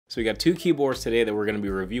So we got two keyboards today that we're going to be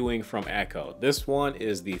reviewing from Akko. This one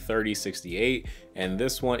is the 3068 and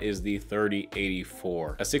this one is the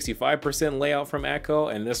 3084. A 65% layout from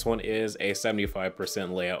Akko, and this one is a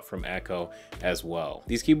 75% layout from Akko as well.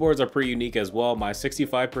 These keyboards are pretty unique as well. My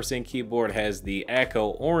 65% keyboard has the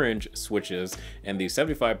Akko orange switches and the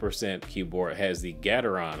 75% keyboard has the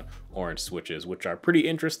Gateron orange switches, which are pretty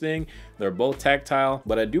interesting. They're both tactile,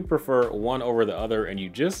 but I do prefer one over the other, and you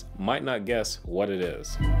just might not guess what it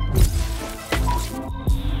is.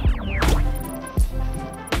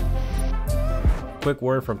 Quick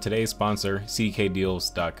word from today's sponsor,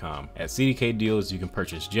 CDKdeals.com. At CDK Deals, you can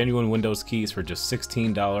purchase genuine Windows keys for just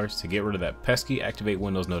 $16 to get rid of that pesky Activate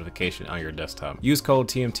Windows notification on your desktop. Use code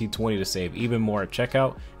TMT20 to save even more at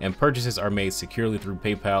checkout, and purchases are made securely through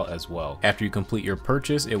PayPal as well. After you complete your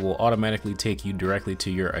purchase, it will automatically take you directly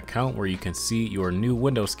to your account where you can see your new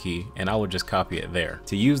Windows key, and I will just copy it there.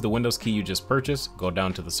 To use the Windows key you just purchased, go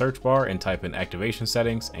down to the search bar and type in activation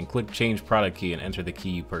settings and click change product key and enter the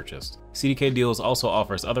key you purchased. CDK Deals also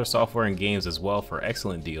offers other software and games as well for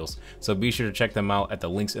excellent deals, so be sure to check them out at the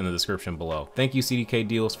links in the description below. Thank you CDK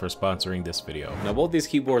Deals for sponsoring this video. Now both these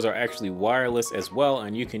keyboards are actually wireless as well,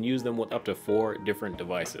 and you can use them with up to 4 different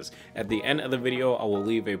devices. At the end of the video, I will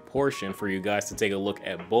leave a portion for you guys to take a look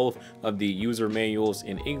at both of the user manuals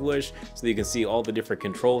in English so that you can see all the different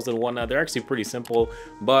controls and whatnot. They're actually pretty simple,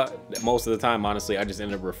 but most of the time, honestly, I just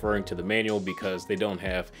end up referring to the manual because they don't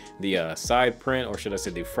have the side print, or should I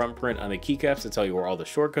say the front print, on the keycaps to tell you where all the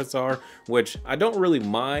shortcuts are, which I don't really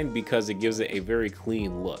mind because it gives it a very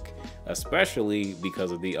clean look, especially because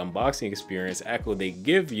of the unboxing experience. Akko, they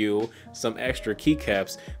give you some extra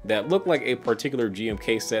keycaps that look like a particular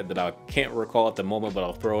GMK set that I can't recall at the moment, but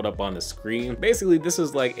I'll throw it up on the screen. Basically, this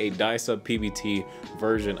is like a dice-up PBT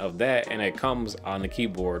version of that, and it comes on the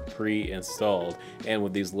keyboard pre-installed and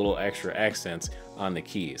with these little extra accents on the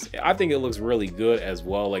keys. I think it looks really good as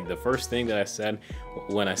well. Like, the first thing that I said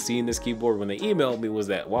when I seen this keyboard when they emailed me was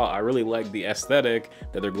that, wow, I really like the aesthetic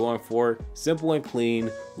that they're going for. Simple and clean,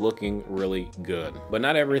 looking really good. But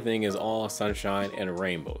not everything is all sunshine and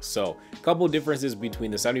rainbows. So a couple differences between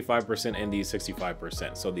the 75% and the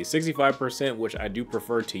 65%. So the 65%, which I do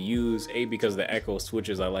prefer to use, because the Akko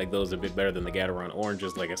switches, I like those a bit better than the Gateron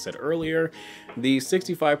oranges, like I said earlier. The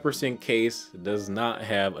 65% case does not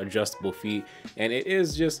have adjustable feet, and it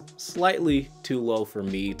is just slightly too low for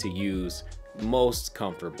me to use most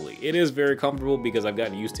comfortably. It is very comfortable because I've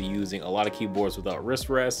gotten used to using a lot of keyboards without wrist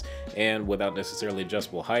rests and without necessarily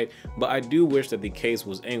adjustable height, but I do wish that the case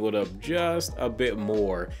was angled up just a bit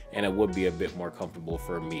more and it would be a bit more comfortable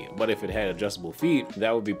for me. But if it had adjustable feet,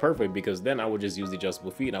 that would be perfect, because then I would just use the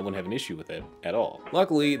adjustable feet and I wouldn't have an issue with it at all.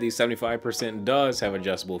 Luckily, the 75% does have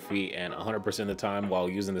adjustable feet, and 100% of the time while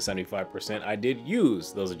using the 75%, I did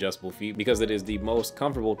use those adjustable feet because it is the most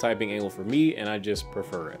comfortable typing angle for me and I just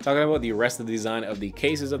prefer it. Talking about the rest of the design of the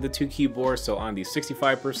cases of the two keyboards, so on the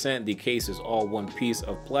 65%, the case is all one piece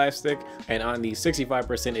of plastic, and on the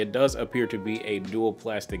 65%, it does appear to be a dual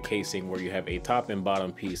plastic casing where you have a top and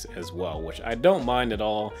bottom piece as well, which I don't mind at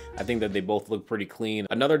all. I think that they both look pretty clean.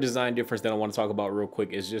 Another design difference that I want to talk about real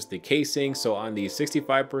quick is just the casing. So on the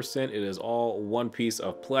 65%, it is all one piece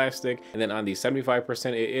of plastic, and then on the 75%,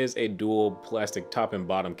 it is a dual plastic top and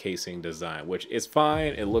bottom casing design, which is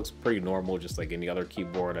fine. It looks pretty normal, just like any other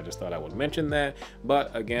keyboard. I just thought I would mention that,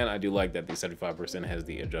 but again, I do like that the 75% has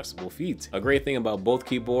the adjustable feet. A great thing about both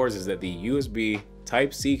keyboards is that the USB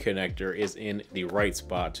Type-C connector is in the right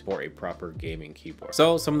spot for a proper gaming keyboard.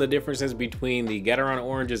 So some of the differences between the Gateron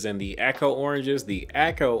oranges and the Akko oranges: the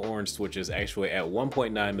Akko orange switches actuate at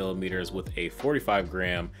 1.9 millimeters with a 45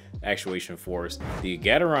 gram actuation force. The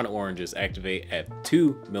Gateron oranges activate at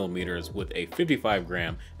 2 millimeters with a 55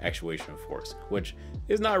 gram actuation force, which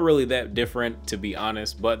is not really that different, to be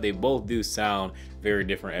honest, but they both do sound very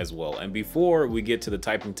different as well. And before we get to the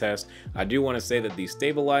typing test, I do want to say that the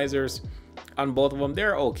stabilizers on both of them,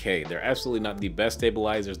 they're okay. They're absolutely not the best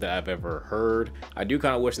stabilizers that I've ever heard. I do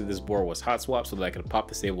kind of wish that this board was hot swap so that I could pop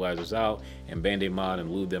the stabilizers out and band-aid mod and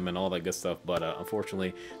lube them and all that good stuff, but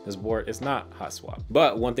unfortunately this board is not hot swap.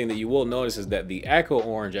 But one thing that you will notice is that the Akko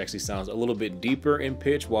orange actually sounds a little bit deeper in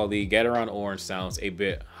pitch, while the Gateron orange sounds a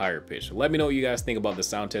bit higher pitch. Let me know what you guys think about the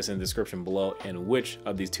sound test in the description below, and which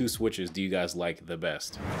of these two switches do you guys like the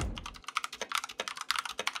best.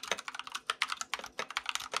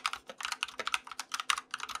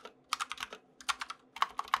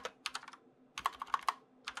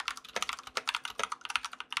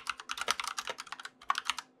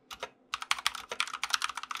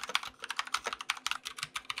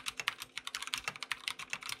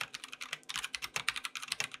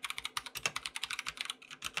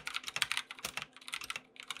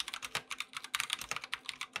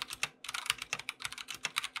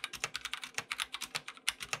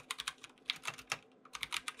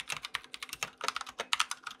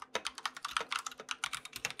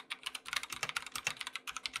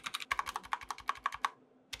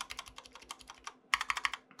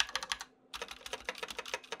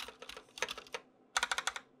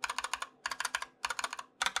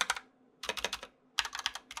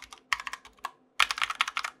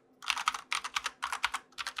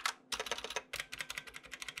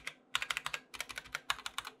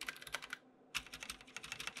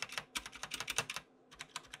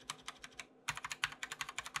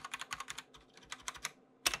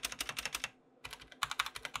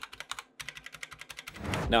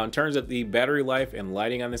 Now, in terms of the battery life and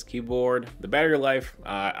lighting on this keyboard, the battery life,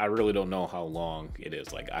 I really don't know how long it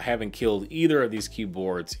is. Like, I haven't killed either of these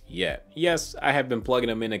keyboards yet. Yes, I have been plugging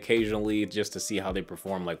them in occasionally just to see how they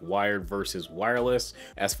perform, like wired versus wireless.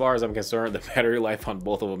 As far as I'm concerned, the battery life on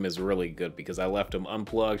both of them is really good because I left them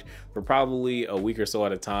unplugged for probably a week or so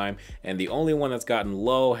at a time, and the only one that's gotten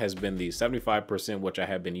low has been the 75%, which I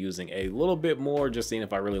have been using a little bit more, just seeing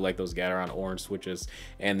if I really like those Gateron orange switches,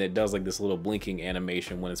 and it does like this little blinking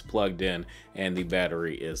animation when it's plugged in and the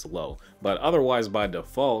battery is low. But otherwise, by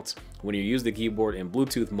default, when you use the keyboard in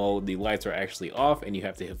Bluetooth mode, the lights are actually off and you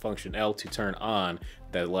have to hit Function L to turn on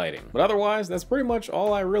that lighting. But otherwise, that's pretty much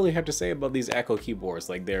all I really have to say about these Akko keyboards.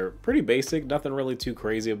 Like, they're pretty basic, nothing really too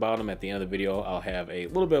crazy about them. At the end of the video, I'll have a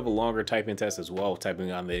little bit of a longer typing test as well,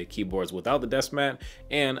 typing on the keyboards without the desk mat,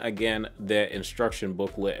 and again, the instruction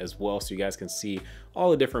booklet as well, so you guys can see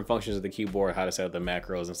all the different functions of the keyboard, how to set up the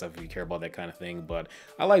macros and stuff if you care about that kind of thing. But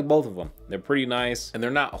I like both of them. They're pretty nice and they're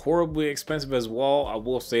not horribly expensive as well. I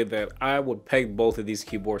will say that I would peg both of these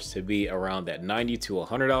keyboards to be around that $90 to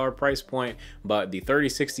 $100 price point, but the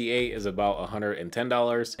 3068 is about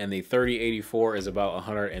 $110 and the 3084 is about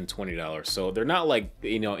 $120. So they're not like,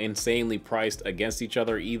 you know, insanely priced against each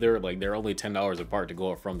other either. Like, they're only $10 apart to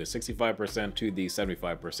go from the 65% to the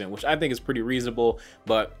 75%, which I think is pretty reasonable.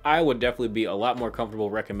 But I would definitely be a lot more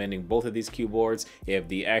comfortable recommending both of these keyboards if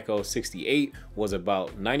the Akko 68 was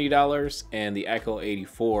about $90 and the Akko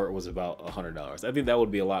 84 was about $100. I think that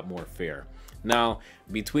would be a lot more fair. Now,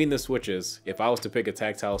 between the switches, if I was to pick a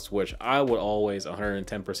tactile switch, I would always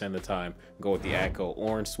 110% of the time go with the Akko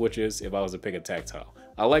orange switches if I was to pick a tactile.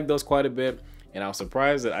 I like those quite a bit, and I was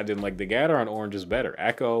surprised that I didn't like the Gateron oranges better.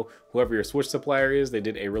 Akko, whoever your switch supplier is, they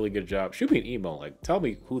did a really good job. Shoot me an email, like, tell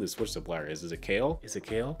me who the switch supplier is. Is it Kale? Is it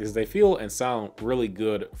Kale? Because they feel and sound really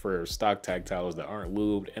good for stock tactiles that aren't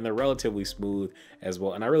lubed, and they're relatively smooth as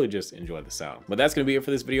well, and I really just enjoy the sound. But that's gonna be it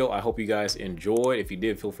for this video. I hope you guys enjoyed. If you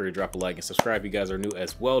did, feel free to drop a like and subscribe if you guys are new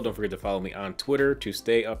as well. Don't forget to follow me on Twitter to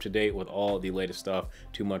stay up to date with all the latest stuff.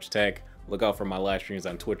 Too Much Tech. Look out for my live streams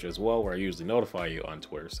on Twitch as well, where I usually notify you on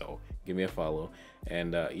Twitter, so give me a follow.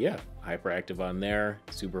 And yeah, hyperactive on there.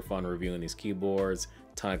 Super fun reviewing these keyboards.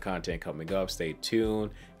 Ton of content coming up. Stay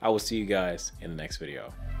tuned. I will see you guys in the next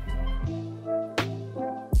video.